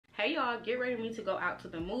Hey y'all, get ready for me to go out to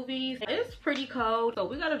the movies. It's pretty cold, so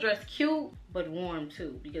we gotta dress cute but warm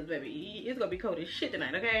too, because baby, it's gonna be cold as shit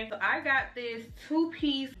tonight, okay? So I got this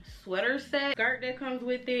 2-piece sweater set, skirt that comes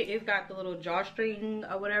with it. It's got the little drawstring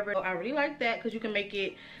or whatever. So I really like that because you can make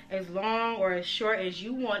it as long or as short as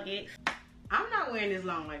you want it. I'm not wearing this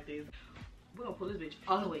long like this. We're gonna pull this bitch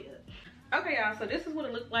all the way up. Okay y'all, so this is what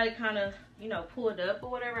it looked like, kind of, you know, pulled up or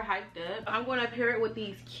whatever, hiked up. I'm going to pair it with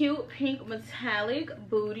these cute pink metallic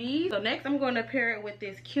booties. So next I'm going to pair it with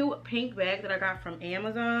this cute pink bag that I got from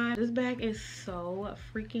Amazon. This bag is so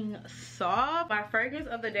freaking soft. My fragrance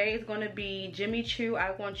of the day is going to be Jimmy Choo,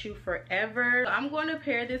 I Want You Forever. So I'm going to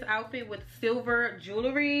pair this outfit with silver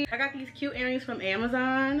jewelry. I got these cute earrings from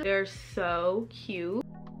Amazon. They're so cute.